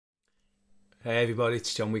Hey everybody,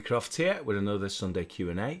 it's John Wheatcroft here with another Sunday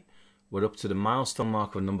Q&A. We're up to the milestone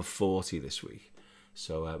mark of number 40 this week.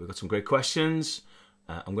 So we've got some great questions.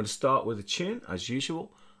 I'm going to start with a tune as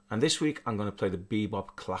usual. And this week I'm going to play the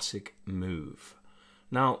bebop classic Move.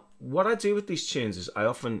 Now, what I do with these tunes is I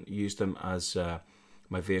often use them as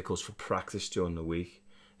my vehicles for practice during the week.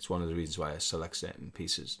 It's one of the reasons why I select certain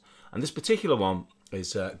pieces. And this particular one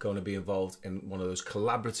is going to be involved in one of those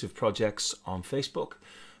collaborative projects on Facebook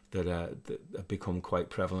that have become quite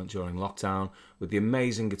prevalent during lockdown with the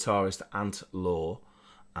amazing guitarist Ant Law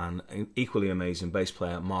and an equally amazing bass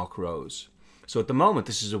player Mark Rose. So at the moment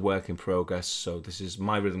this is a work in progress, so this is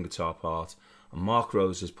my rhythm guitar part and Mark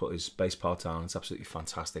Rose has put his bass part down. It's absolutely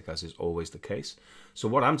fantastic, as is always the case. So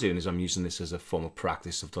what I'm doing is I'm using this as a form of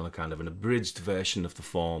practice. I've done a kind of an abridged version of the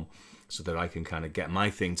form so that I can kind of get my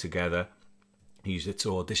thing together, use it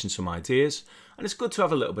to audition some ideas, and it's good to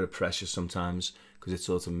have a little bit of pressure sometimes because it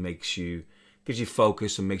sort of gives you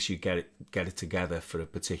focus and makes you get it together for a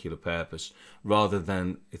particular purpose, rather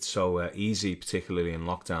than it's so easy, particularly in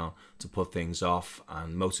lockdown, to put things off,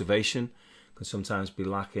 and motivation can sometimes be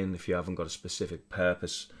lacking if you haven't got a specific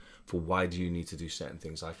purpose for why do you need to do certain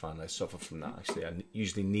things. I find I suffer from that actually. I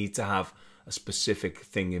usually need to have a specific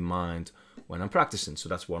thing in mind when I'm practicing, so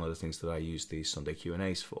that's one of the things that I use these Sunday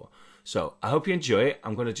Q&As for. So I hope you enjoy it.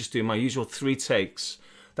 I'm going to just do my usual 3 takes.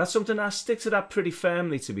 That's something I stick to that pretty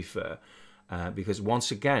firmly, to be fair, because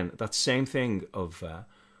once again, that same thing of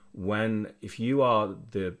if you are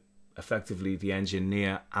effectively the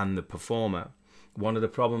engineer and the performer, one of the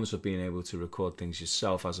problems of being able to record things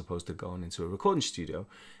yourself as opposed to going into a recording studio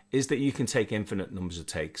is that you can take infinite numbers of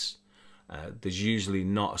takes. There's usually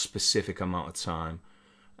not a specific amount of time,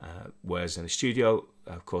 whereas in a studio,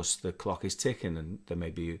 of course, the clock is ticking and there may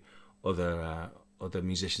be other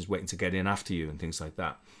musicians waiting to get in after you and things like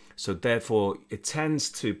that. So therefore, it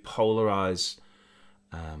tends to polarize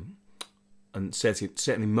and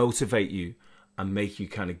certainly motivate you and make you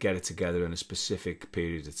kind of get it together in a specific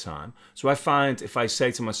period of time. So I find if I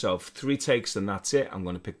say to myself 3 takes and that's it, I'm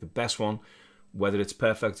going to pick the best one, whether it's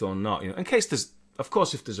perfect or not. In case there's, of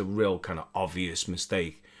course, if there's a real kind of obvious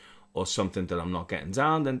mistake or something that I'm not getting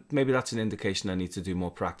down, then maybe that's an indication I need to do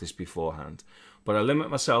more practice beforehand. But I limit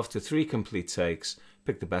myself to 3 complete takes,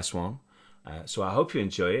 pick the best one. So I hope you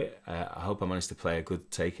enjoy it. I hope I managed to play a good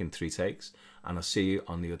take in 3 takes, and I'll see you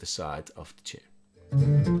on the other side of the tune.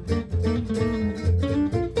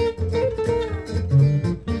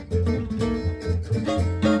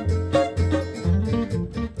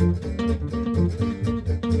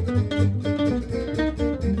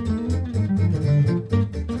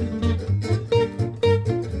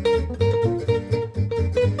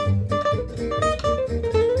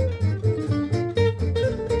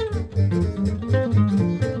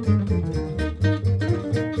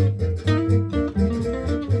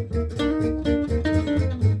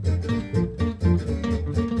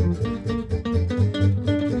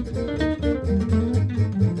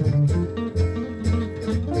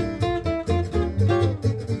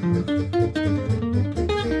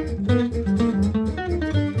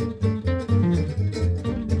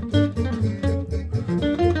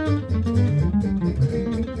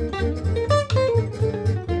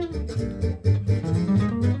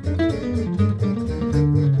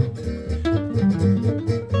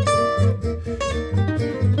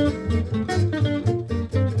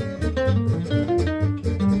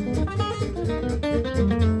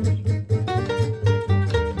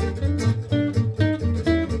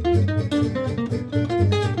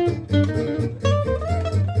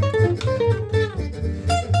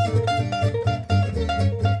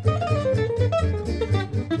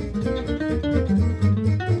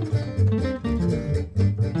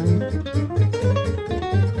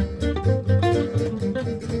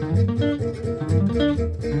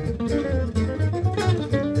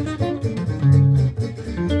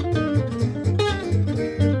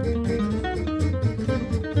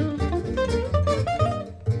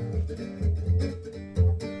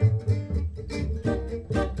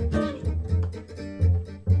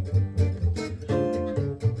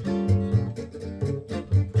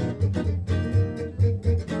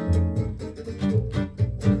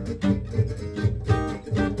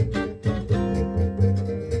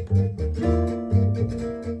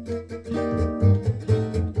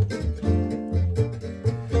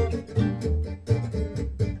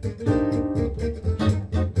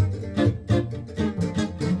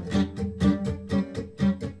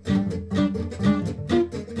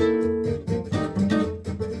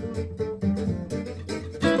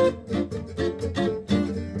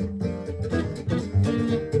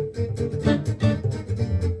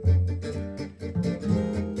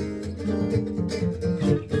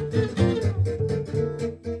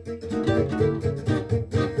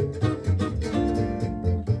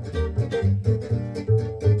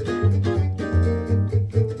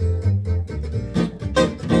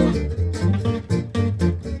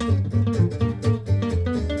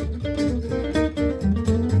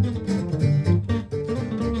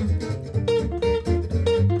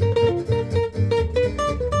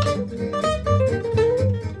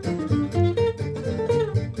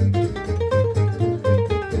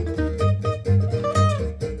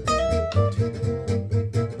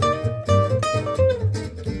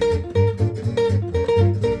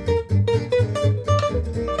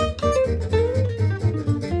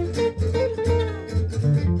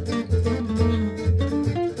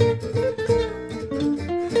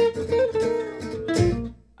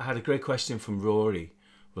 a great question from Rory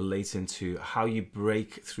relating to how you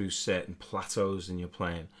break through certain plateaus in your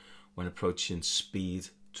playing when approaching speed,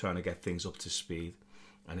 trying to get things up to speed,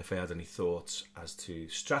 and if I had any thoughts as to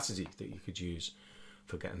strategy that you could use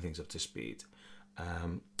for getting things up to speed.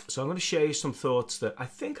 So I'm going to share you some thoughts that I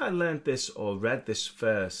think I learned this or read this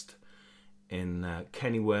first in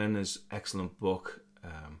Kenny Werner's excellent book,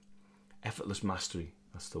 Effortless Mastery,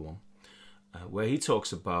 that's the one, where he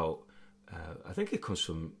talks about, I think it comes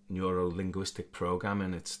from neuro-linguistic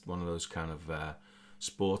programming. It's one of those kind of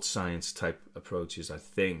sports science type approaches, I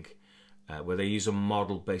think, where they use a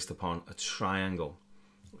model based upon a triangle.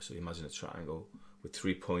 So you imagine a triangle with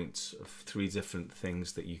 3 points of 3 different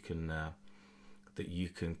things that you can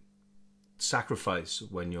sacrifice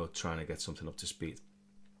when you're trying to get something up to speed.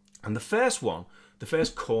 And the first one, the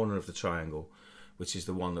first corner of the triangle, which is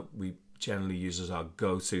the one that we generally use as our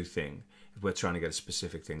go-to thing if we're trying to get a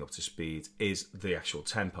specific thing up to speed, is the actual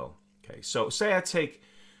tempo. Okay, so say I take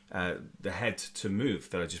the head to move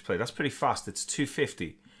that I just played. That's pretty fast. It's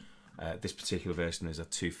 250. This particular version is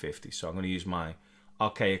at 250. So I'm going to use my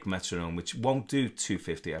archaic metronome, which won't do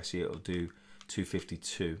 250. Actually, it'll do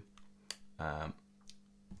 252. And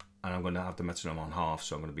I'm going to have the metronome on half,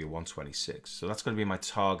 so I'm going to be 126. So that's going to be my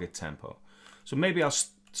target tempo. So maybe I'll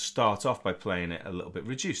start off by playing it a little bit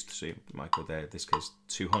reduced. So you might go there, in this case,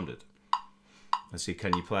 200. Let's see,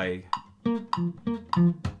 can you play?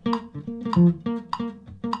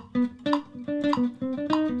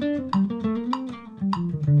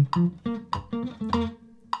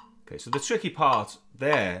 Okay, so the tricky part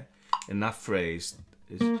there in that phrase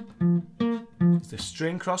is the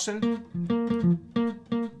string crossing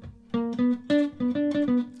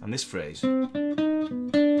and this phrase.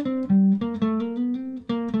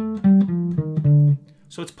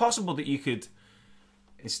 So it's possible that you could,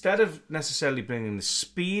 instead of necessarily bringing the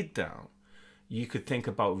speed down, you could think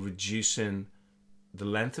about reducing the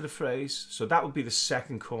length of the phrase. So that would be the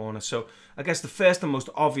second corner. So I guess the first and most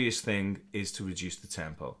obvious thing is to reduce the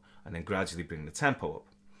tempo and then gradually bring the tempo up.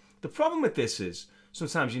 The problem with this is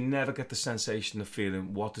sometimes you never get the sensation of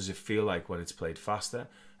feeling what does it feel like when it's played faster.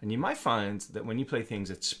 And you might find that when you play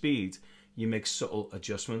things at speed, you make subtle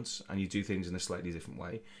adjustments and you do things in a slightly different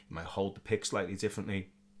way. You might hold the pick slightly differently.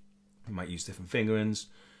 You might use different fingerings.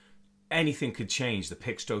 Anything could change. The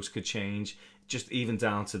pick strokes could change. Just even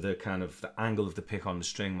down to the kind of the angle of the pick on the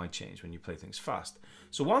string might change when you play things fast.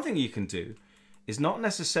 So one thing you can do is not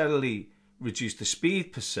necessarily reduce the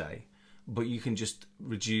speed per se, but you can just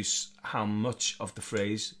reduce how much of the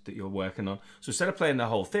phrase that you're working on. So instead of playing the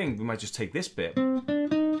whole thing, we might just take this bit.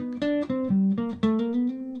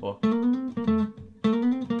 Or,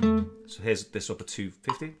 so here's this up at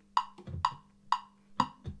 250.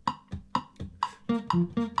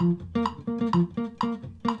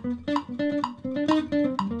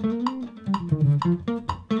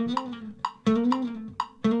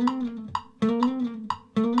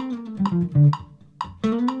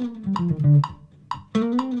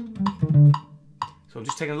 So I'm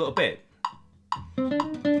just taking a little bit.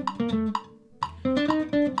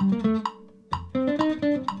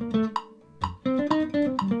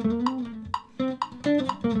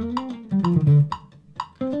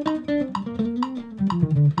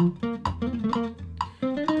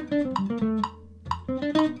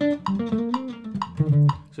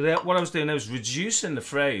 So what I was doing, I was reducing the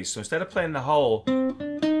phrase. So instead of playing the whole,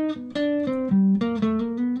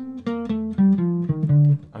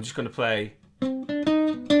 I'm just going to play.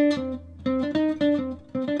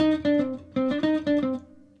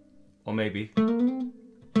 Or maybe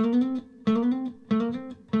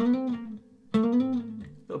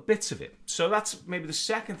little bits of it. So that's maybe the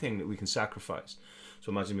second thing that we can sacrifice.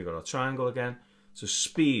 So imagine we've got our triangle again. So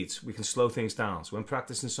speed, we can slow things down. So when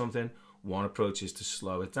practicing something, one approach is to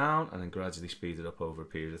slow it down and then gradually speed it up over a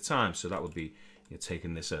period of time. So that would be, you're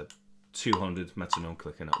taking this at 200, metronome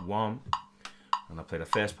clicking at 1, and I play the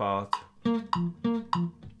first part. And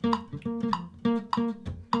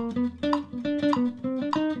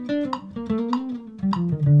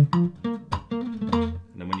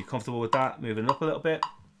then when you're comfortable with that, moving it up a little bit.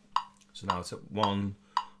 So now it's at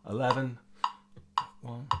 111,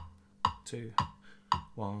 1, 2,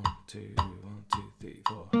 1, 2, 1, 2, 3,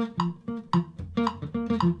 4.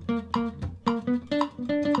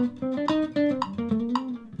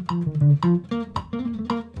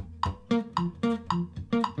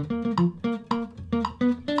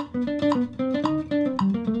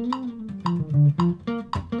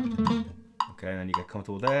 Okay, and then you get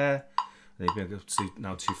comfortable there. Then you bring it up to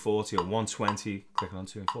now 240 or 120, clicking on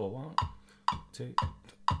 2 and 4. 1, 2,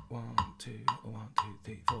 1, 2, 1, 2,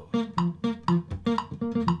 3, 4.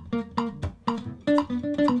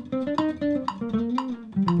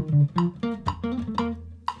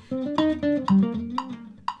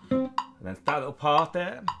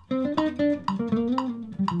 So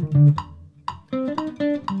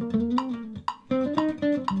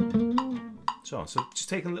just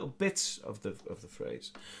taking little bits of the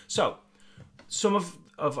phrase. So some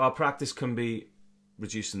of our practice can be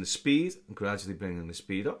reducing the speed and gradually bringing the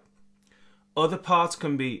speed up. Other parts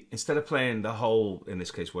can be, instead of playing the whole, in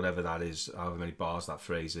this case, whatever that is, however many bars that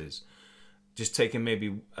phrase is, just taking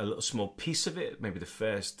maybe a little small piece of it, maybe the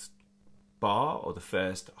first bar or the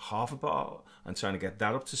first half a bar, and trying to get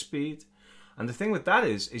that up to speed. And the thing with that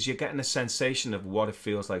is you're getting a sensation of what it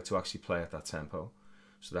feels like to actually play at that tempo.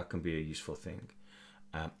 So that can be a useful thing.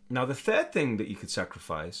 Now, the third thing that you could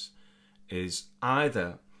sacrifice is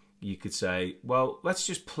either you could say, well, let's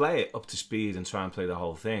just play it up to speed and try and play the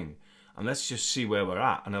whole thing. And let's just see where we're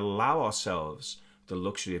at and allow ourselves the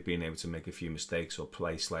luxury of being able to make a few mistakes or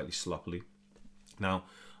play slightly sloppily. Now,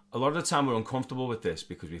 a lot of the time we're uncomfortable with this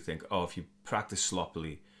because we think, oh, if you practice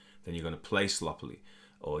sloppily, then you're going to play sloppily.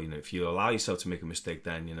 Or, if you allow yourself to make a mistake,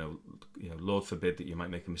 then, Lord forbid that you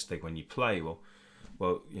might make a mistake when you play.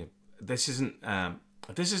 Well, this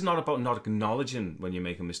is not about not acknowledging when you're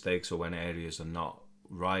making mistakes or when areas are not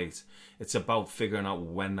right. It's about figuring out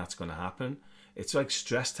when that's going to happen. It's like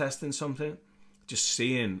stress testing something, just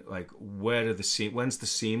seeing like when's the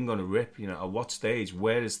seam going to rip, at what stage,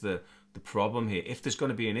 where is the problem here? If there's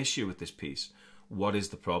going to be an issue with this piece, what is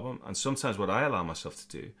the problem? And sometimes what I allow myself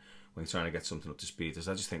to do when trying to get something up to speed is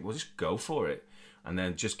I just think, well, just go for it. And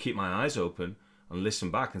then just keep my eyes open and listen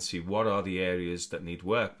back and see what are the areas that need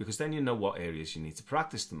work, because then you know what areas you need to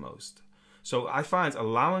practice the most. So I find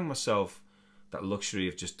allowing myself that luxury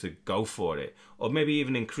of just to go for it, or maybe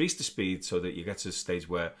even increase the speed so that you get to a stage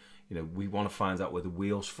where, we want to find out where the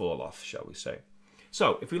wheels fall off, shall we say.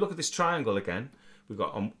 So if we look at this triangle again, we've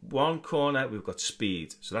got on one corner, we've got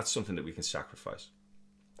speed. So that's something that we can sacrifice.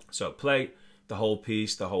 So play the whole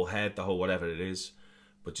piece, the whole head, the whole whatever it is,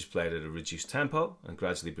 but just play it at a reduced tempo and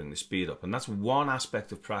gradually bring the speed up. And that's one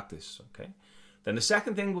aspect of practice, okay? Then the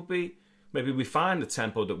second thing would be, maybe we find the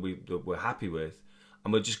tempo that we're happy with,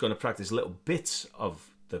 and we're just going to practice little bits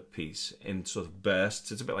of the piece in sort of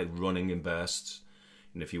bursts. It's a bit like running in bursts.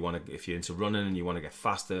 And if you're into running and you want to get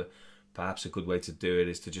faster, perhaps a good way to do it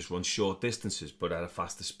is to just run short distances, but at a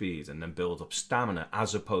faster speed, and then build up stamina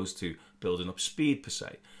as opposed to building up speed per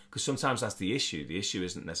se. Because sometimes that's the issue. The issue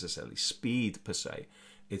isn't necessarily speed per se.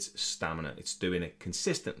 It's stamina. It's doing it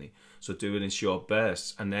consistently. So do it in short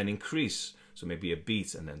bursts and then increase. So maybe a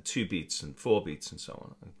beat and then 2 beats and 4 beats and so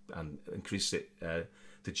on, and increase it,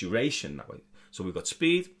 the duration that way. So we've got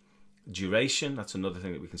speed, duration, that's another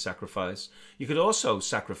thing that we can sacrifice. You could also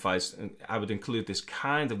sacrifice, and I would include this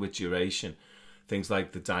kind of with duration, things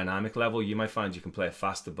like the dynamic level. You might find you can play it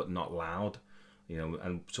faster but not loud,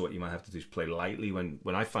 and so what you might have to do is play lightly. When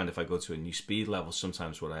I find if I go to a new speed level,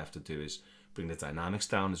 sometimes what I have to do is bring the dynamics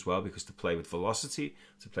down as well, because to play with velocity,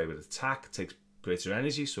 to play with attack takes greater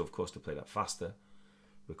energy, so of course to play that faster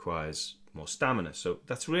requires more stamina. So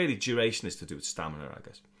that's really, duration is to do with stamina, I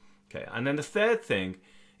guess. Okay, and then the third thing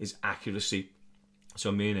is accuracy.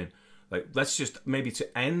 So meaning, like, let's just maybe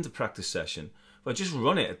to end the practice session, but just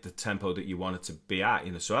run it at the tempo that you want it to be at.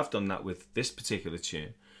 So I've done that with this particular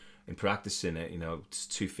tune. In practicing it, it's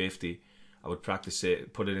 250. I would practice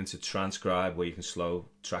it, put it into transcribe where you can slow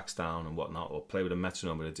tracks down and whatnot, or play with a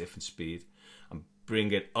metronome at a different speed and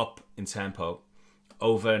bring it up in tempo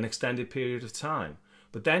over an extended period of time.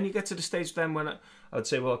 But then you get to the stage then when I would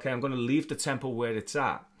say, well, okay, I'm going to leave the tempo where it's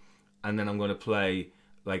at, and then I'm going to play,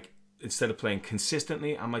 like, instead of playing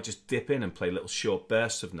consistently, I might just dip in and play little short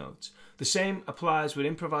bursts of notes. The same applies with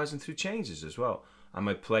improvising through changes as well. I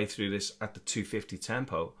might play through this at the 250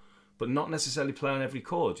 tempo, but not necessarily play on every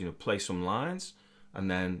chord. Play some lines and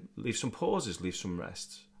then leave some pauses, leave some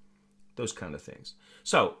rests, those kind of things.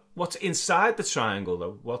 So what's inside the triangle,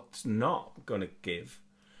 though, what's not going to give,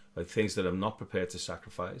 like things that I'm not prepared to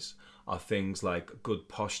sacrifice, are things like good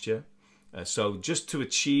posture. So just to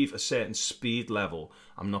achieve a certain speed level,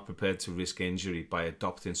 I'm not prepared to risk injury by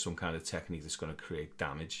adopting some kind of technique that's going to create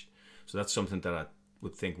damage. So that's something that I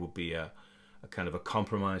would think would be a kind of a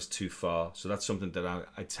compromise too far. So that's something that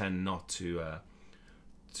I tend not to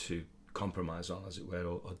compromise on, as it were,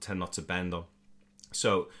 or tend not to bend on.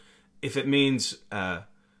 So if it means to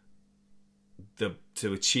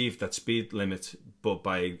achieve that speed limit, but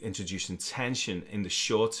by introducing tension in the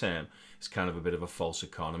short term, it's kind of a bit of a false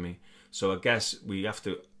economy. So I guess we have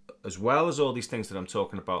to, as well as all these things that I'm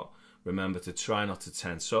talking about, remember to try not to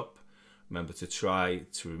tense up. Remember to try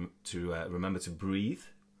to remember to breathe,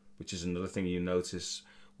 which is another thing you notice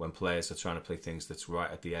when players are trying to play things that's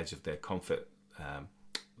right at the edge of their comfort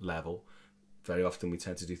level. Very often we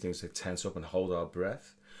tend to do things like tense up and hold our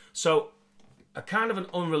breath. So a kind of an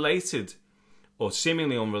unrelated or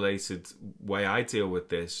seemingly unrelated way I deal with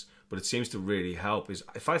this, but it seems to really help, is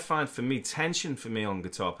if I find, for me, tension for me on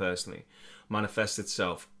guitar personally manifests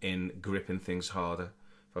itself in gripping things harder.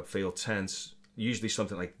 If I feel tense, usually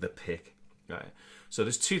something like the pick, right? So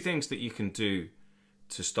there's two things that you can do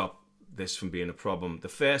to stop this from being a problem. The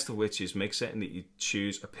first of which is make certain that you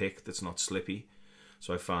choose a pick that's not slippy.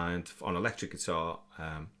 So I find on electric guitar,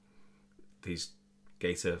 these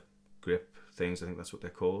gator grip things, I think that's what they're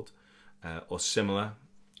called, or similar.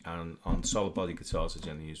 And on solid body guitars, I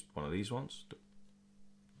generally use one of these ones,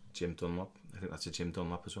 Jim Dunlop. I think that's a Jim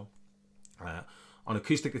Dunlop as well. On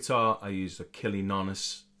acoustic guitar, I use a Killy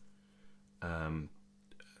Nonus.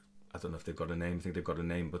 I don't know if they've got a name. I think they've got a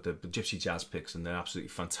name, but the Gypsy Jazz picks, and they're absolutely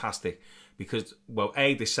fantastic because, well,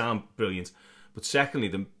 A, they sound brilliant, but secondly,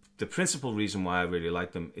 the principal reason why I really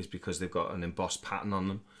like them is because they've got an embossed pattern on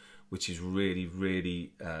them, which is really,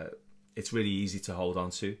 really, it's really easy to hold on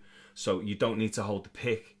to. So you don't need to hold the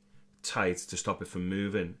pick tight to stop it from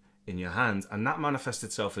moving in your hand, and that manifests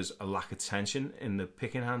itself as a lack of tension in the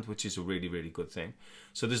picking hand, which is a really, really good thing.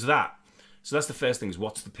 So there's that. So that's the first thing, is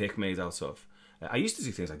what's the pick made out of? I used to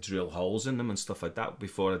do things like drill holes in them and stuff like that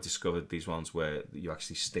before I discovered these ones where you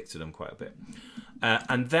actually stick to them quite a bit.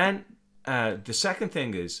 And then the second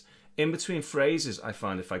thing is, in between phrases, I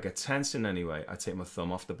find if I get tense in any way, I take my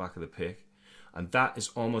thumb off the back of the pick, and that is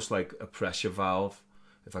almost like a pressure valve.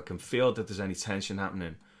 If I can feel that there's any tension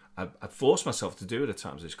happening, I force myself to do it at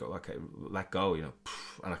times. I just go, okay, let go, you know,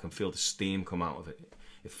 and I can feel the steam come out of it.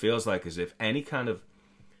 It feels like as if any kind of,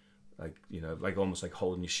 like, you know, like almost like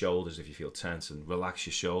holding your shoulders if you feel tense, and relax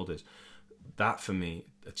your shoulders. That for me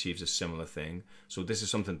achieves a similar thing. So this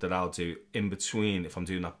is something that I'll do in between. If I'm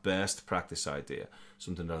doing that burst practice idea,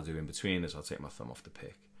 something that I'll do in between is I'll take my thumb off the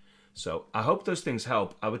pick. So I hope those things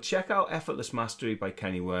help. I would check out Effortless Mastery by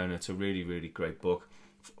Kenny Werner. It's a really, really great book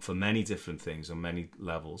for many different things on many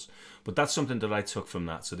levels. But that's something that I took from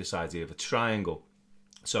that. So this idea of a triangle.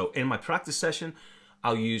 So in my practice session,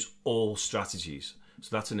 I'll use all strategies.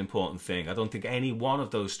 So that's an important thing. I don't think any one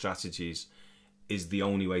of those strategies is the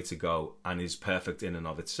only way to go and is perfect in and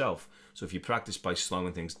of itself. So if you practice by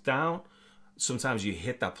slowing things down, sometimes you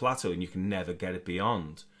hit that plateau and you can never get it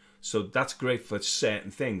beyond. So that's great for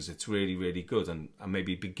certain things. It's really, really good. And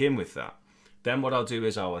maybe begin with that. Then what I'll do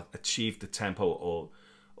is I'll achieve the tempo or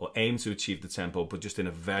aim to achieve the tempo, but just in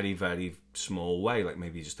a very, very small way, like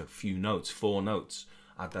maybe just a few notes, 4 notes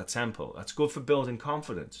at that tempo. That's good for building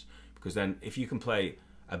confidence, because then if you can play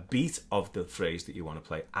a beat of the phrase that you want to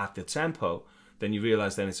play at the tempo, then you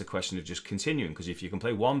realize then it's a question of just continuing, because if you can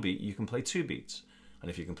play 1 beat, you can play 2 beats. And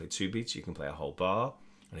if you can play 2 beats, you can play a whole bar.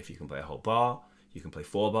 And if you can play a whole bar, you can play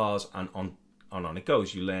 4 bars, and on it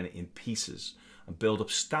goes. You learn it in pieces and build up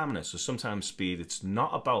stamina. So sometimes speed, it's not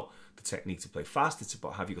about the technique to play fast, it's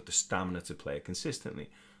about have you got the stamina to play it consistently.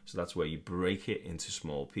 So that's where you break it into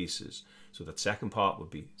small pieces. So that second part would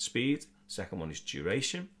be speed, second one is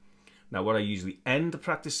duration. Now what I usually end the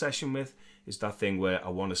practice session with is that thing where I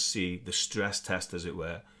want to see the stress test, as it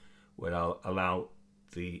were, where I'll allow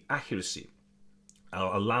the accuracy.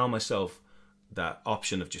 I'll allow myself that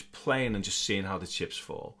option of just playing and just seeing how the chips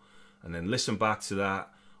fall, and then listen back to that,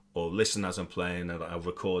 or listen as I'm playing, and I'll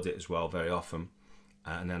record it as well very often,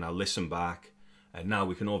 and then I'll listen back. And now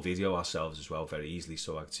we can all video ourselves as well very easily,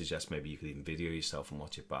 so I'd suggest maybe you could even video yourself and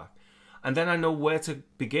watch it back. And then I know where to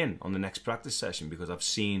begin on the next practice session, because I've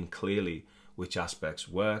seen clearly which aspects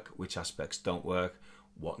work, which aspects don't work,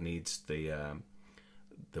 what needs the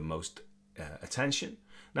most attention.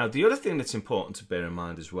 Now, the other thing that's important to bear in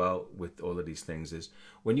mind as well with all of these things is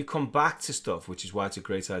when you come back to stuff, which is why it's a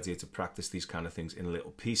great idea to practice these kind of things in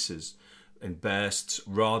little pieces, in bursts,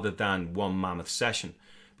 rather than one mammoth session,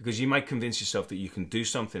 because you might convince yourself that you can do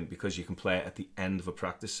something because you can play it at the end of a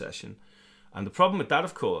practice session. And the problem with that,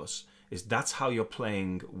 of course, is that's how you're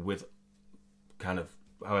playing with kind of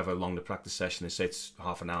however long the practice session is, say it's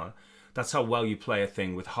half an hour. That's how well you play a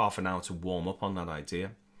thing with half an hour to warm up on that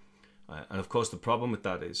idea. And of course, the problem with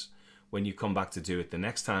that is when you come back to do it the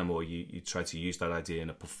next time, or you try to use that idea in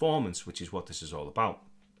a performance, which is what this is all about,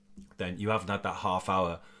 then you haven't had that half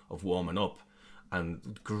hour of warming up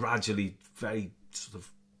and gradually, very sort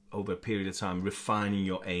of over a period of time, refining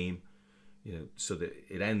your aim, you know, so that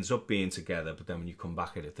it ends up being together. But then when you come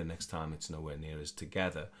back at it the next time, it's nowhere near as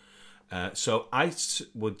together. So I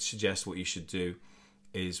would suggest what you should do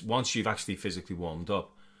is, once you've actually physically warmed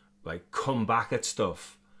up, like, come back at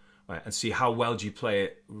stuff. Right, and see how well do you play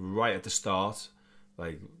it right at the start,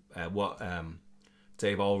 like what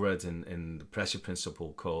Dave Allred in the Pressure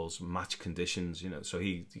Principle calls match conditions. You know, so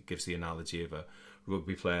he gives the analogy of a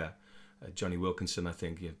rugby player Johnny Wilkinson, I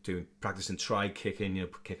think, practicing try kicking,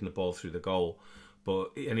 kicking the ball through the goal.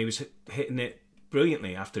 And he was hitting it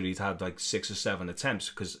brilliantly after he'd had like 6 or 7 attempts,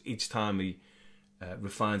 because each time he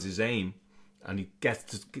refines his aim, and he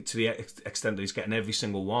gets to the extent that he's getting every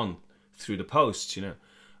single one through the posts,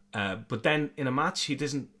 but then in a match, he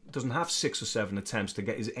doesn't have 6 or 7 attempts to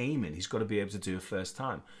get his aim in. He's got to be able to do it first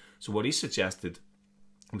time. So what he suggested,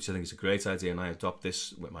 which I think is a great idea, and I adopt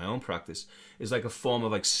this with my own practice, is like a form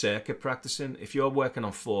of like circuit practicing. If you're working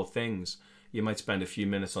on 4 things, you might spend a few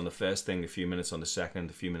minutes on the first thing, a few minutes on the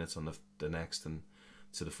second, a few minutes on the next, and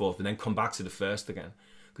to the fourth, and then come back to the first again.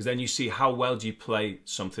 Because then you see how well do you play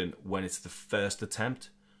something when it's the first attempt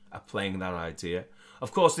at playing that idea.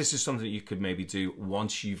 Of course, this is something that you could maybe do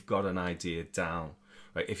once you've got an idea down.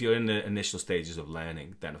 Right? If you're in the initial stages of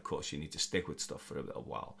learning, then of course you need to stick with stuff for a little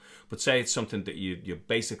while. But say it's something that you're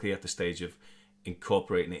basically at the stage of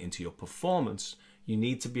incorporating it into your performance, you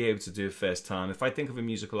need to be able to do it first time. If I think of a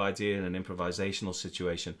musical idea in an improvisational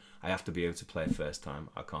situation, I have to be able to play it first time.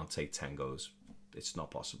 I can't take 10 goes. It's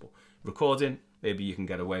not possible. Recording, maybe you can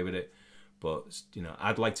get away with it, but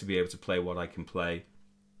I'd like to be able to play what I can play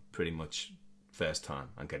pretty much first time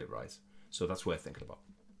and get it right. So that's worth thinking about.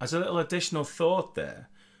 As a little additional thought there,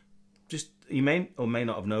 you may or may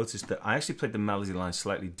not have noticed that I actually played the melody line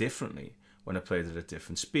slightly differently when I played it at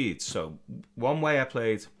different speeds. So one way I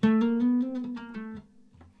played a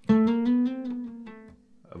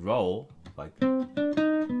roll, like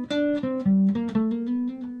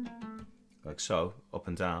so, up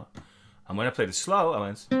and down. And when I played it slow, I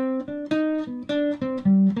went.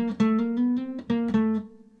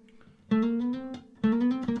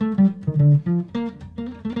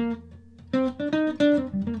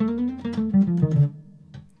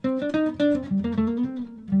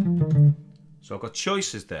 So I've got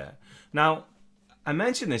choices there. Now, I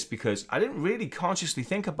mention this because I didn't really consciously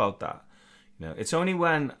think about that. It's only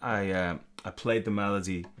when I played the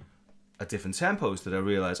melody at different tempos that I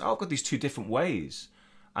realized, I've got these 2 different ways.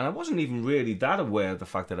 And I wasn't even really that aware of the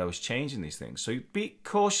fact that I was changing these things. So be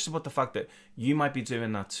cautious about the fact that you might be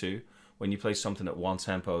doing that too. When you play something at one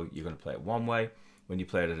tempo, you're going to play it one way. When you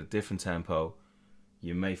play it at a different tempo,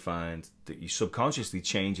 you may find that you subconsciously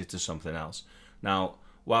change it to something else. Now,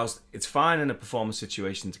 whilst it's fine in a performance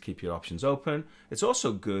situation to keep your options open, it's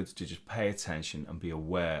also good to just pay attention and be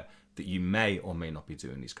aware that you may or may not be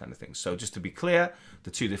doing these kind of things. So just to be clear, the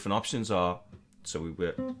 2 different options are, so we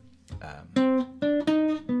were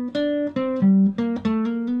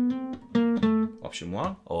option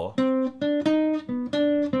 1, or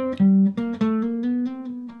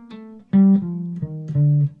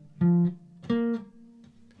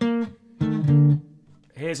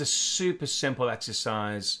here's a super simple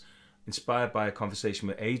exercise inspired by a conversation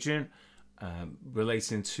with Adrian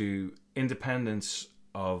relating to independence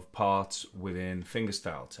of parts within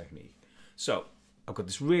fingerstyle technique. So I've got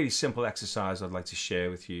this really simple exercise I'd like to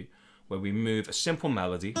share with you, where we move a simple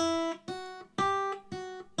melody to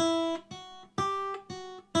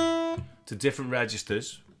different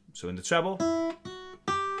registers. So in the treble,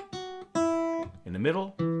 in the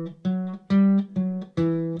middle,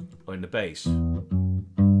 or in the bass.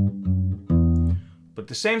 But at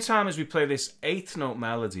the same time as we play this 8th note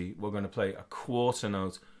melody, we're going to play a 1/4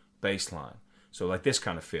 note bass line. So like this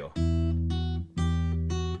kind of feel.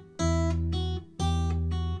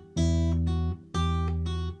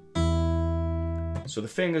 So the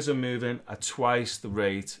fingers are moving at twice the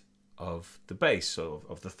rate of the bass, so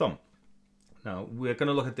of the thumb. Now we're going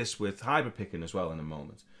to look at this with hybrid picking as well in a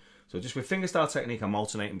moment. So just with fingerstyle technique, I'm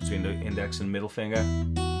alternating between the index and middle finger.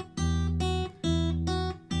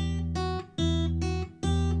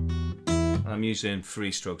 I'm using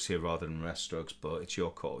free strokes here rather than rest strokes, but it's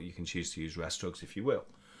your call. You can choose to use rest strokes if you will.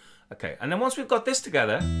 Okay, and then once we've got this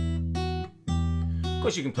together, of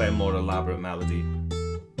course you can play a more elaborate melody.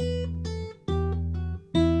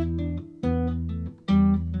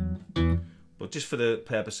 But just for the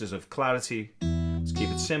purposes of clarity, let's keep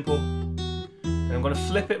it simple. And I'm going to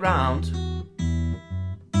flip it round.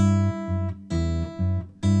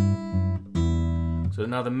 So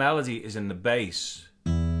now the melody is in the bass.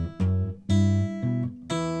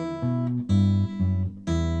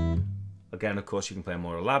 Again, of course, you can play a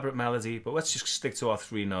more elaborate melody, but let's just stick to our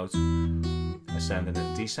 3 notes, ascending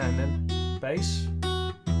and descending bass.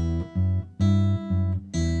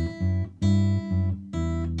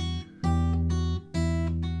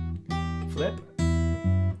 Flip.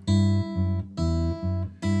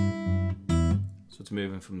 So it's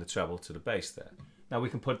moving from the treble to the bass there. Now we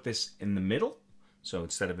can put this in the middle. So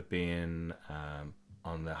instead of it being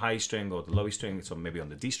on the high string or the low string, it's maybe on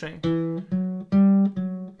the D string.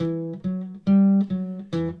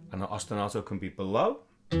 Our ostinato can be below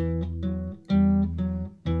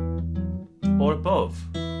or above.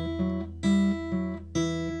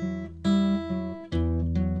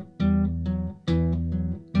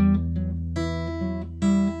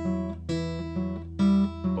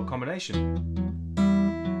 Or combination.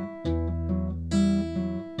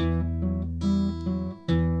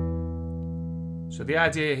 So the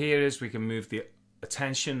idea here is we can move the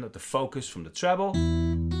attention of the focus from the treble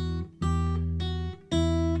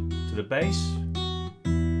to the bass,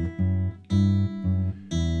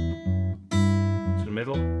 to the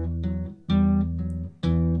middle,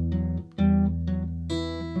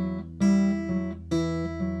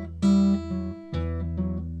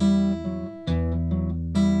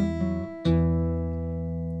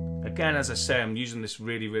 again, as I say, I'm using this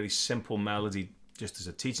really simple melody just as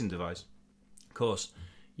a teaching device. Of course,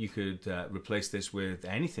 you could replace this with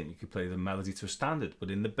anything. You could play the melody to a standard, but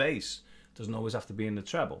in the bass. It doesn't always have to be in the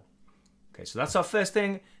treble. Okay, so that's our first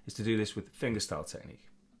thing, is to do this with fingerstyle technique.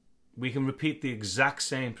 We can repeat the exact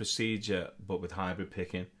same procedure, but with hybrid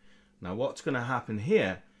picking. Now what's going to happen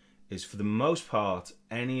here is, for the most part,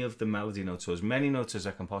 any of the melody notes, or as many notes as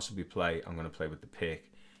I can possibly play, I'm going to play with the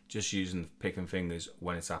pick, just using the pick and fingers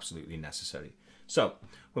when it's absolutely necessary. So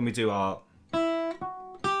when we do our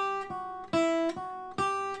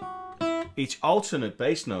each alternate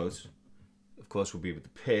bass note, of course, will be with the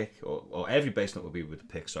pick, or every bass note will be with the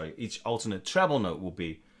pick, sorry. Each alternate treble note will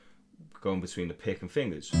be going between the pick and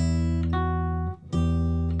fingers.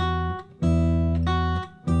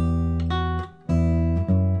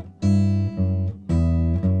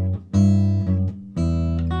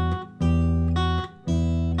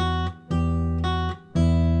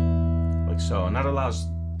 Like so, and that allows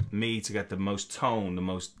me to get the most tone, the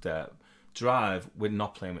most drive, with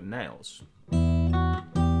not playing with nails.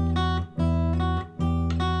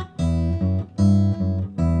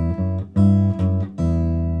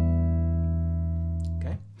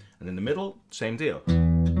 Middle, same deal.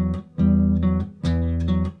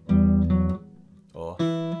 Or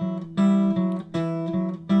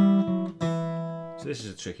so this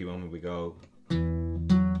is a tricky one where we go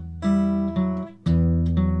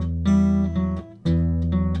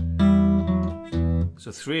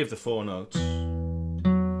so 3 of the 4 notes.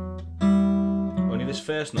 Only this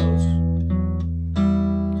first note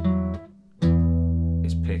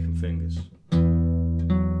is pick and fingers.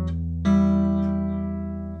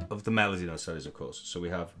 The melody notes, that is, of course. So we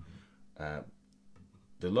have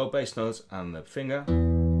the low bass notes and the finger,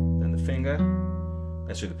 then the finger,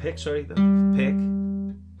 sorry, the pick, sorry, the pick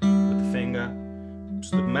with the finger.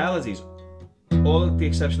 So the melodies, all at the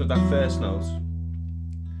exception of that first note,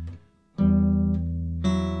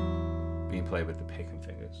 being played with the pick and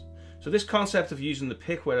fingers. So this concept of using the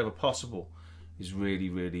pick wherever possible is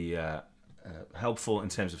really helpful in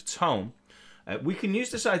terms of tone. We can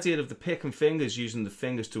use this idea of the pick and fingers, using the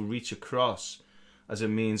fingers to reach across as a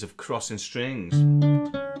means of crossing strings.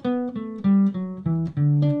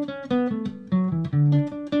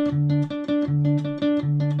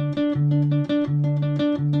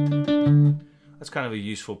 That's kind of a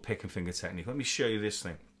useful pick and finger technique. Let me show you this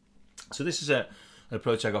thing. So this is an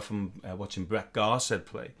approach I got from watching Brett Garsed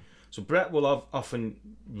play. So Brett will often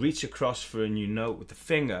reach across for a new note with the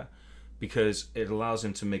finger, because it allows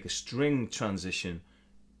him to make a string transition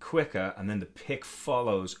quicker, and then the pick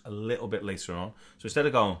follows a little bit later on. So instead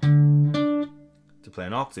of going to play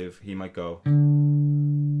an octave, he might go,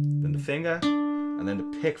 then the finger, and then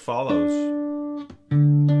the pick follows.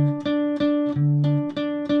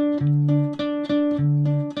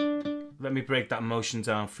 Let me break that motion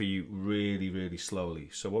down for you really slowly.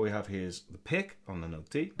 So what we have here is the pick on the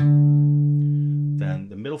note D, then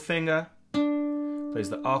the middle finger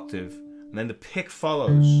plays the octave, and then the pick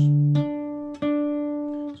follows.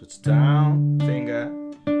 So it's down, finger,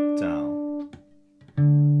 down.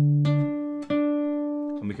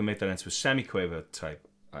 And we can make that into a semiquaver type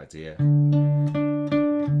idea.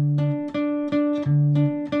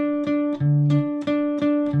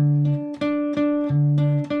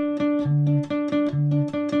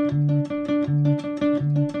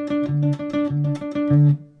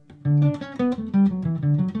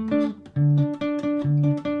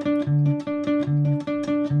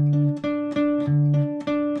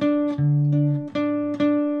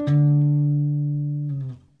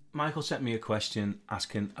 Michael sent me a question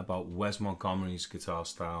asking about Wes Montgomery's guitar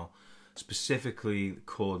style, specifically the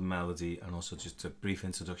chord melody, and also just a brief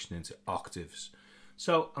introduction into octaves.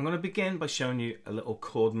 So I'm going to begin by showing you a little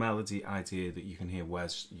chord melody idea that you can hear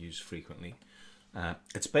Wes use frequently.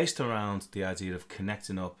 It's based around the idea of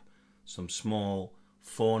connecting up some small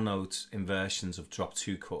 4-note inversions of drop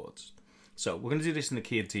 2 chords. So we're going to do this in the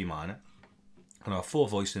key of D minor, and our 4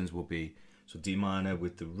 voicings will be, so D minor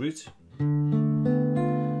with the root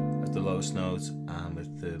as the lowest note, and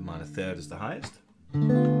with the minor third as the highest.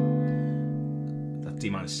 That's D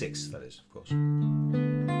minor 6, that is, of course. You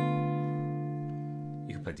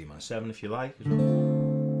can play D minor 7 if you like as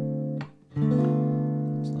well.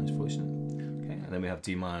 It's a nice voicing. Okay, and then we have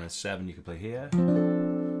D minor 7 you can play here,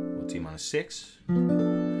 or D minor 6,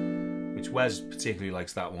 which Wes particularly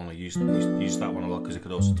likes that one. I used that one a lot because it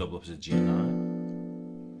could also double up as a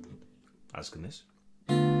G9, as can this.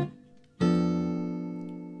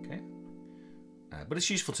 Okay, but it's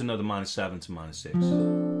useful to know the minor 7 to minor 6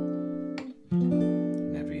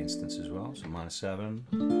 in every instance as well. So minor 7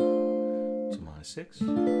 to minor 6,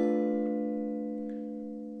 and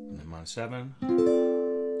then minor 7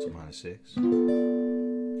 to minor 6.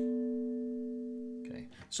 Okay,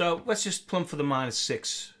 so let's just plumb for the minor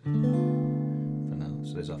 6 for now.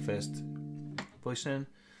 So there's our first voicing,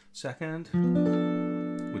 second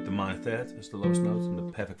with the minor third as the lowest note and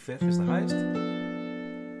the perfect fifth as the highest.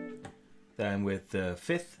 Then with the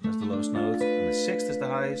fifth as the lowest note and the sixth as the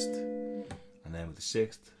highest, and then with the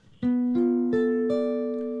sixth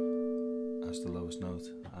as the lowest note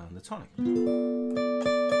and the tonic.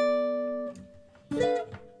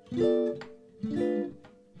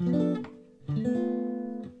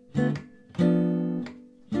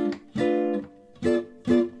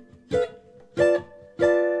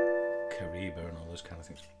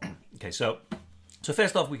 Okay, so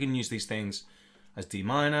first off, we can use these things as D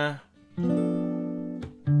minor.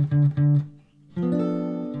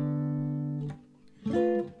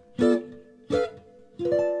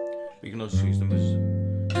 We can also use them as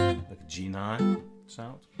like a G9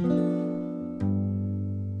 sound.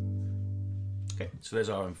 Okay, so there's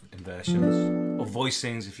our inversions, or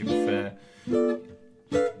voicings if you prefer.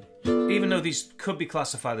 Even though these could be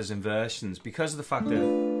classified as inversions, because of the fact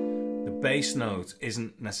that the bass note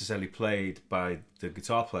isn't necessarily played by the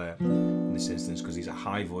guitar player in this instance, because these are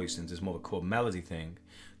high voicings, there's more of a chord melody thing.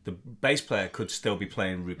 The bass player could still be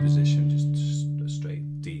playing root position, just a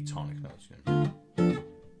straight D tonic notes. You know?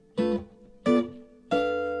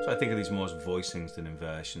 So I think of these more as voicings than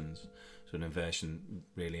inversions. So an inversion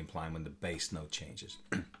really implying when the bass note changes.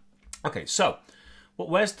 Okay, so what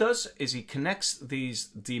Wes does is he connects these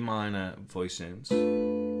D minor voicings,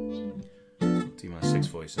 D minor 6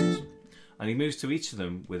 voicings, and he moves to each of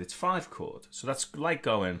them with its 5 chord. So that's like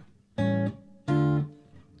going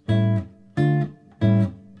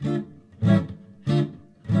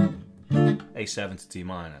A7 to D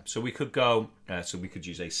minor. So we could go, so we could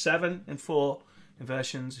use A7 in 4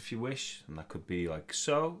 inversions if you wish, and that could be like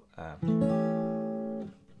so.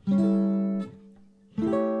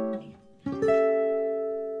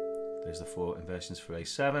 There's the 4 inversions for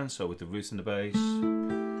A7, so with the root and the bass,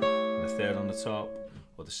 and the third on the top,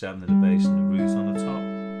 or the 7 in the bass and the root on the top,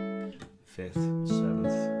 5th,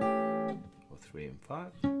 7th, or 3 and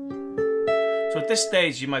 5. So at this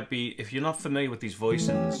stage you might be, if you're not familiar with these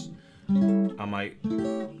voicings, I might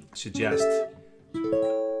suggest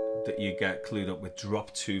that you get clued up with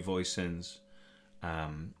drop 2 voicings.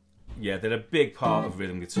 Yeah, they're a big part of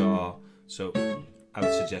rhythm guitar, so I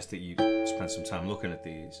would suggest that you spend some time looking at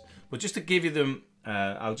these. But just to give you them,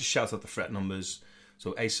 I'll just shout out the fret numbers.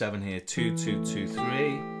 So A7 here, 2, 2, 2,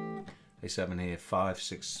 3. A7 here, 5,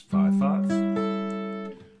 6, 5, 5.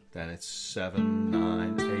 Then it's 7,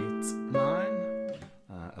 9, 8, 9,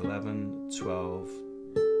 11, 12,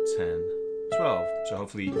 10, 12. So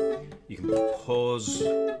hopefully you can pause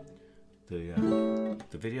the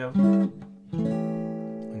video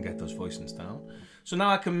and get those voicings down. So now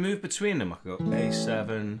I can move between them. I can go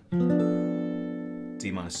A7, D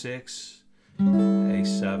minor 6,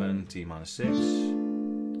 A7, D minor 6,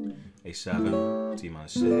 A7, D minor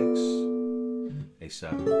 6,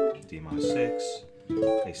 A7, D minor 6,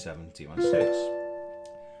 A7, D minor 6.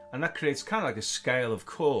 And that creates kind of like a scale of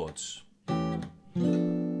chords.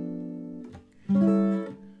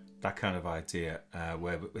 That kind of idea,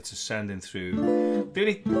 where it's ascending through. The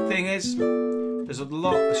only thing is, there's a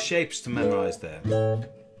lot of shapes to memorize there.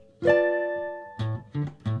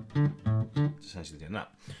 It's essentially doing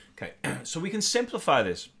that. Okay, so we can simplify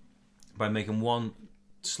this by making one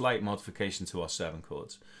slight modification to our 7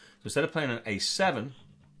 chords. So instead of playing an A7,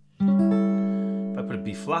 if I put a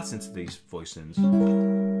B flat into these voicings,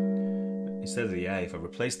 instead of the A, if I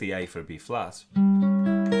replace the A for a B flat, I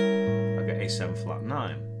get A7 flat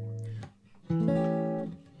 9.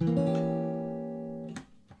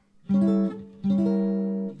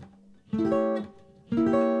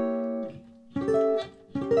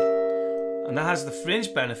 And that has the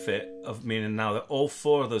fringe benefit of meaning now that all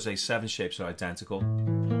 4 of those A7 shapes are identical.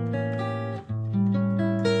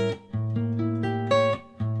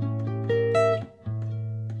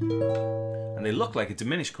 And they look like a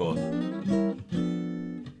diminished chord.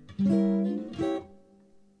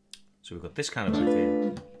 So we've got this kind of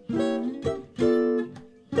idea.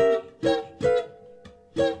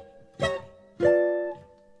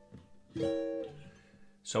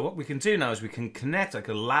 So what we can do now is we can connect like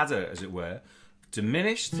a ladder, as it were,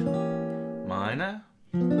 diminished, minor,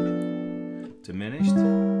 diminished,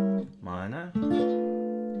 minor,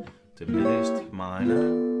 diminished,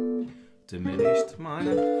 minor, diminished,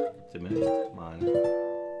 minor, diminished, minor.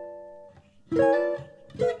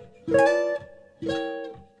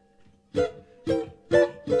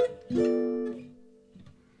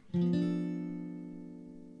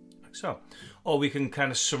 Like so. Or we can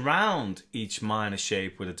kind of surround each minor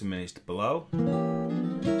shape with a diminished below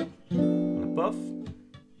and above.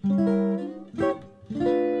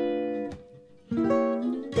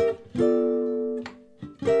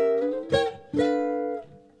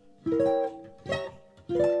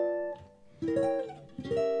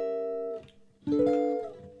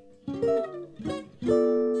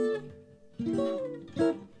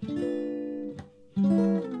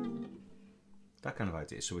 That kind of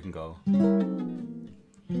idea. So we can go.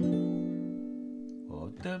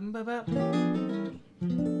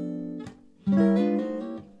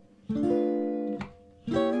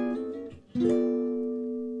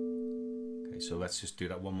 Okay, so let's just do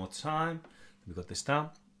that one more time. We've got this down.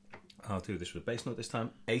 I'll do this with a bass note this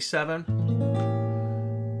time. A7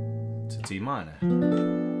 to D minor.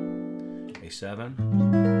 A7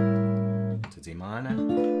 to D minor.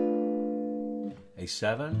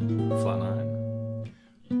 A7, flat 9.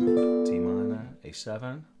 D minor,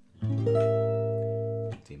 A7.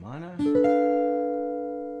 D minor.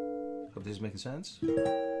 Hope this is making sense.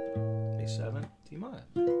 A7, D minor.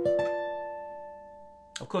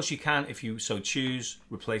 Of course you can, if you so choose,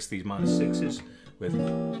 replace these minor 6s with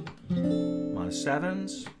minor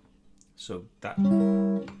 7s. So that...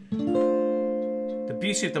 The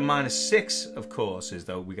beauty of the minor 6, of course, is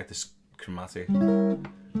that we get this chromatic, like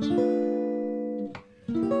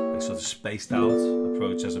sort of spaced out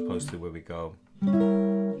approach, as opposed to where we go.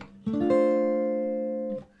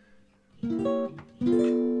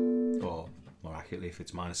 Or more accurately, if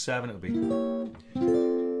it's minor 7, it would be.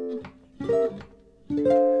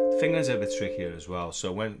 The fingerings are a bit trickier as well.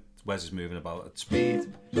 So when Wes is moving about at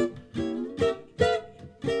speed, the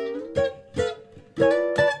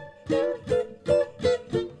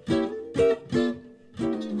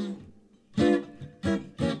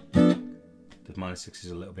minor 6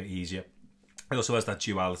 is a little bit easier. It also has that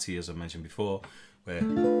duality, as I mentioned before, where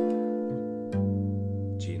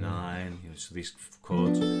G9, so these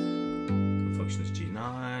chords can function as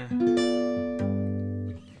G9.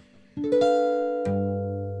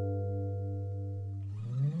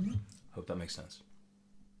 Hope that makes sense.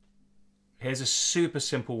 Here's a super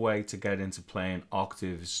simple way to get into playing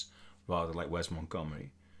octaves rather like Wes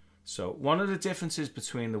Montgomery. So one of the differences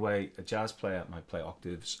between the way a jazz player might play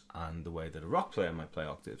octaves and the way that a rock player might play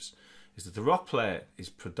octaves is that the rock player is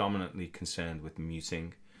predominantly concerned with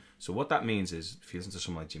muting. So what that means is, if you listen to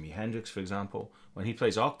someone like Jimi Hendrix, for example, when he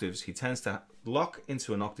plays octaves, he tends to lock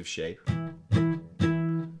into an octave shape and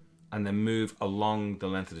then move along the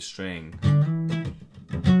length of the string.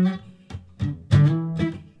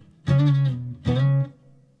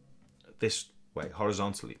 This way,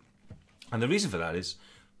 horizontally. And the reason for that is,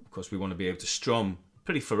 of course, we want to be able to strum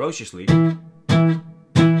pretty ferociously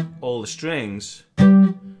all the strings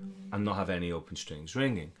and not have any open strings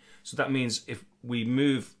ringing. So that means if we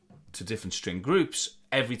move to different string groups,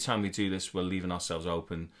 every time we do this, we're leaving ourselves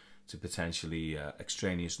open to potentially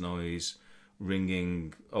extraneous noise,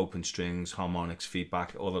 ringing, open strings, harmonics,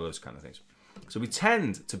 feedback, all of those kind of things. So we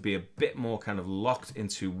tend to be a bit more kind of locked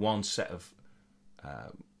into one set of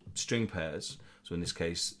string pairs. So in this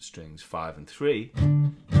case, strings 5 and 3,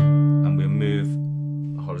 and we'll move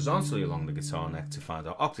horizontally along the guitar neck to find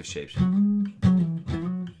our octave shapes.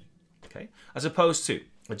 Okay, as opposed to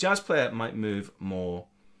a jazz player might move more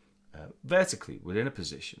vertically within a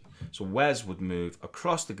position. So Wes would move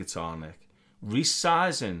across the guitar neck,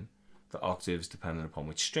 resizing the octaves depending upon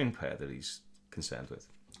which string pair that he's concerned with.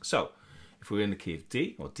 So if we're in the key of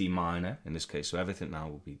D, or D minor in this case, so everything now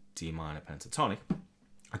will be D minor pentatonic,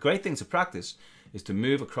 a great thing to practice is to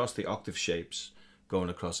move across the octave shapes going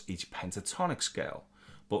across each pentatonic scale.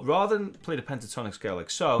 But rather than play the pentatonic scale like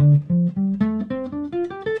so,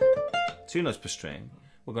 2 notes per string,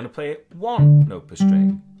 we're going to play it 1 note per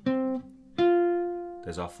string.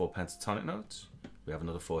 There's our 4 pentatonic notes. We have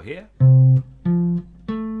another 4 here. We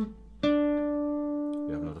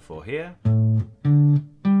have another 4 here.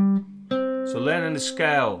 So learning the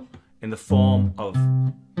scale in the form of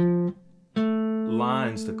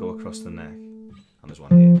lines that go across the neck. And there's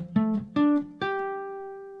one here.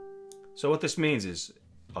 So what this means is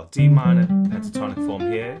our D minor pentatonic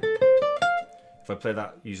form here. If I play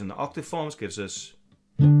that using the octave forms, gives us.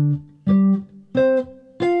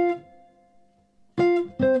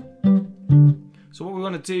 So what we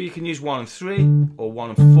want to do, you can use 1 and 3 or 1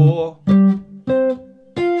 and 4.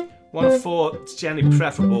 1 and 4 is generally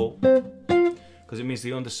preferable because it means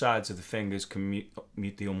the undersides of the fingers can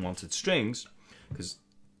mute the unwanted strings, because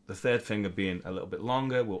the third finger being a little bit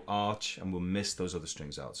longer will arch and will miss those other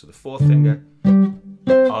strings out. So the fourth finger,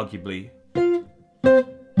 arguably,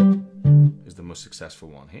 is the most successful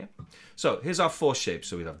one here. So here's our 4 shapes.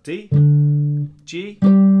 So we have D, G,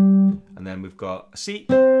 and then we've got a C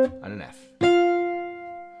and an F.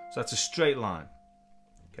 So that's a straight line.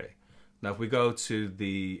 Okay. Now if we go to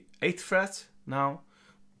the 8th fret now,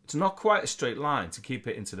 it's not quite a straight line. To keep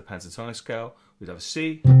it into the pentatonic scale, we'd have a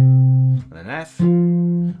C and an F,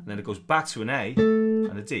 and then it goes back to an A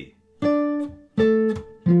and a D.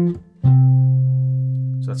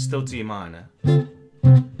 So that's still D minor.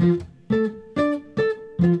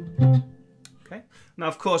 Okay. Now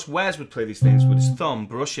of course Wes would play these things with his thumb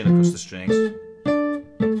brushing across the strings.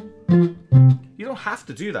 You don't have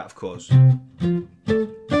to do that, of course.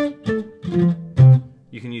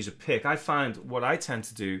 You can use a pick. I find what I tend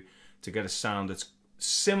to do to get a sound that's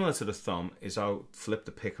similar to the thumb is I'll flip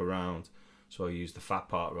the pick around. So I use the fat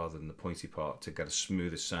part rather than the pointy part to get a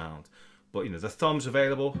smoother sound. But you know, the thumb's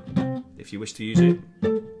available if you wish to use it.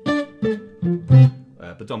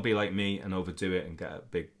 But don't be like me and overdo it and get a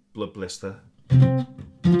big blood blister. I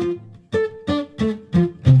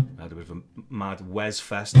had a bit of a mad Wes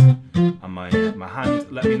fest, and my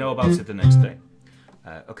hand let me know about it the next day.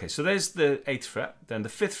 Okay, so there's the 8th fret. Then the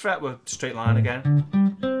 5th fret, we're straight line again.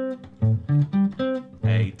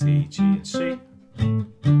 A, D, G, and C.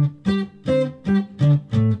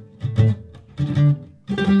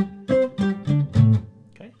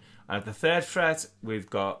 Okay, and at the 3rd fret, we've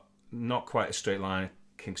got not quite a straight line. It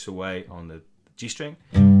kinks away on the G string.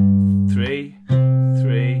 3,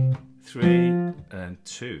 3, 3, and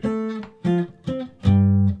 2.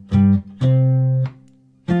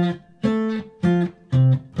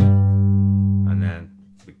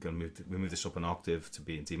 We move this up an octave to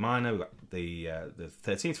be in D minor. We've got the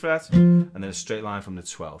 13th fret, and then a straight line from the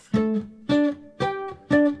 12th.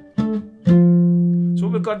 So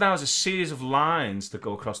what we've got now is a series of lines that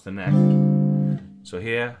go across the neck. So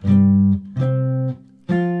here, then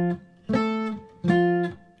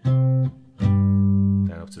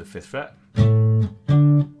up to the 5th fret,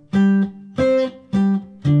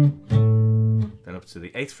 then up to the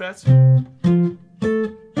 8th fret,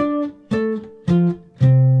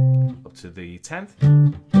 to the 10th,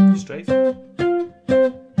 straight, and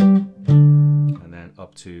then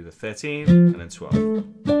up to the 13th, and then 12th.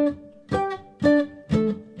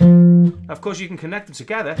 Now, of course, you can connect them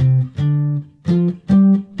together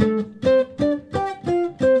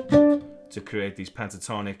to create these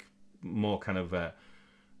pentatonic, more kind of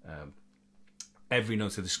every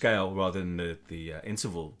note of the scale rather than the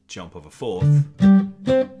interval jump of a 4th.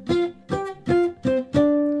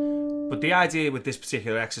 The idea with this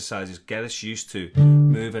particular exercise is get us used to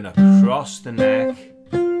moving across the neck.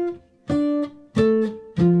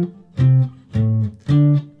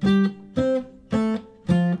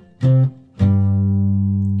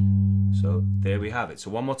 So there we have it.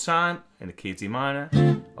 So one more time in the key of D minor,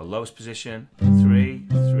 our lowest position, 3,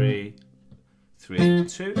 3, 3,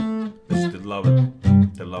 2. This is the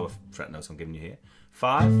lower fret notes I'm giving you here.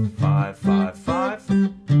 5, 5, 5, 5.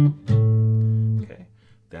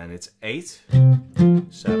 Then it's 8, 7,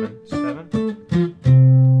 7,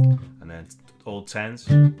 and then all 10s,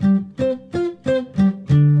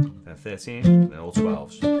 then 13, then all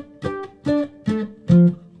 12s,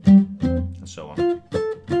 and so on.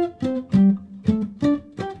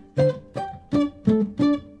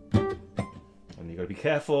 And you've got to be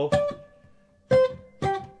careful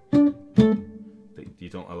that you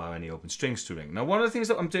don't allow any open strings to ring. Now, one of the things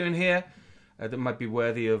that I'm doing here that might be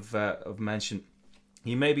worthy of mention,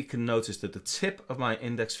 you maybe can notice that the tip of my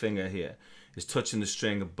index finger here is touching the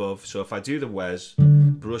string above. So if I do the Wes,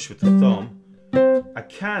 brush with the thumb, I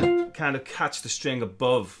can kind of catch the string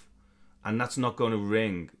above, and that's not going to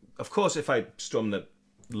ring. Of course, if I strum the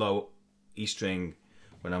low E string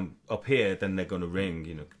when I'm up here, then they're going to ring,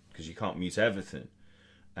 you know, because you can't mute everything.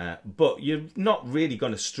 But you're not really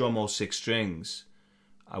going to strum all 6 strings,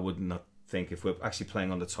 I would not think, if we're actually playing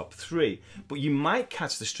on the top 3, but you might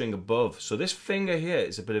catch the string above. So this finger here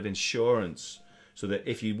is a bit of insurance, so that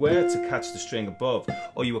if you were to catch the string above,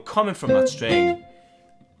 or you were coming from that string,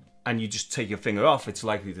 and you just take your finger off, it's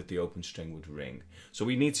likely that the open string would ring. So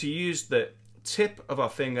we need to use the tip of our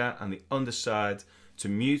finger and the underside to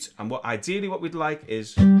mute, and ideally what we'd like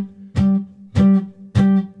is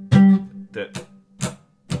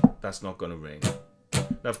that's not going to ring.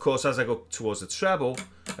 Now, of course, as I go towards the treble,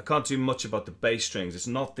 I can't do much about the bass strings. It's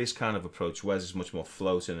not this kind of approach. Wes is much more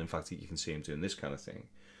floating. In fact, you can see him doing this kind of thing.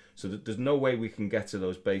 So there's no way we can get to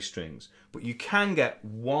those bass strings. But you can get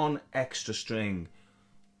one extra string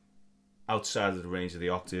outside of the range of the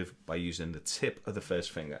octave by using the tip of the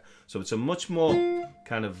first finger. So it's a much more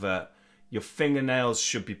kind of, your fingernails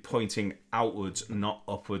should be pointing outwards, not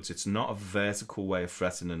upwards. It's not a vertical way of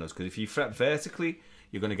fretting the notes, because if you fret vertically,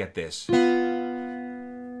 you're going to get this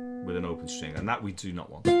with an open string, and that we do not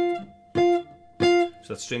want.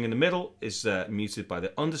 So that string in the middle is muted by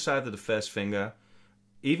the underside of the first finger,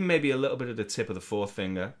 even maybe a little bit of the tip of the fourth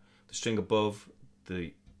finger. The string above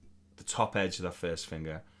the top edge of that first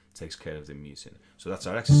finger takes care of the muting. So that's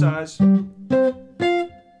our exercise.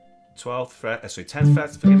 10th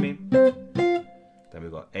fret, forgive me. Then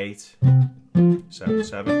we've got 8, 7,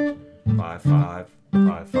 7, 5, 5,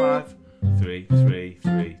 5, 5, 3, 3,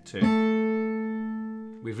 3,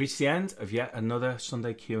 2. We've reached the end of yet another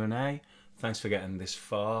Sunday Q&A. Thanks for getting this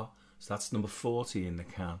far. So that's number 40 in the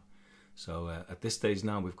can. So at this stage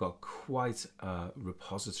now, we've got quite a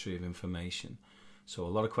repository of information. So a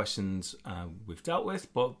lot of questions we've dealt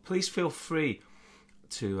with, but please feel free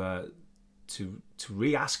to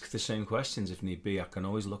re-ask the same questions if need be. I can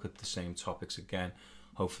always look at the same topics again,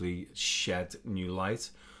 hopefully shed new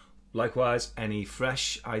light. Likewise, any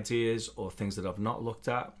fresh ideas or things that I've not looked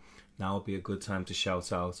at, now would be a good time to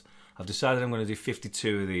shout out. I've decided I'm going to do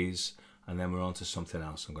 52 of these, and then we're on to something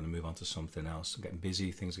else. I'm going to move on to something else. I'm getting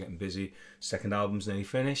busy, things are getting busy. Second album's nearly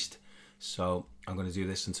finished, so I'm going to do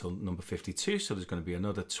this until number 52, so there's going to be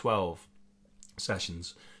another 12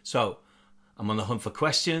 sessions. So I'm on the hunt for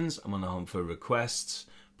questions, I'm on the hunt for requests.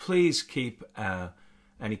 Please keep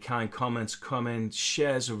any kind comments coming.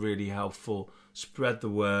 Shares are really helpful. Spread the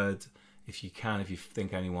word if you can, if you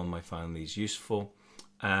think anyone might find these useful.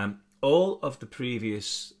 All of the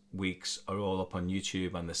previous weeks are all up on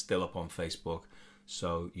YouTube, and they're still up on Facebook,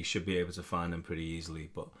 so you should be able to find them pretty easily.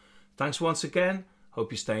 But thanks once again.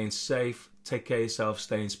 Hope you're staying safe. Take care of yourself,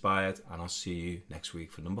 stay inspired, and I'll see you next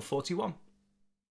week for number 41.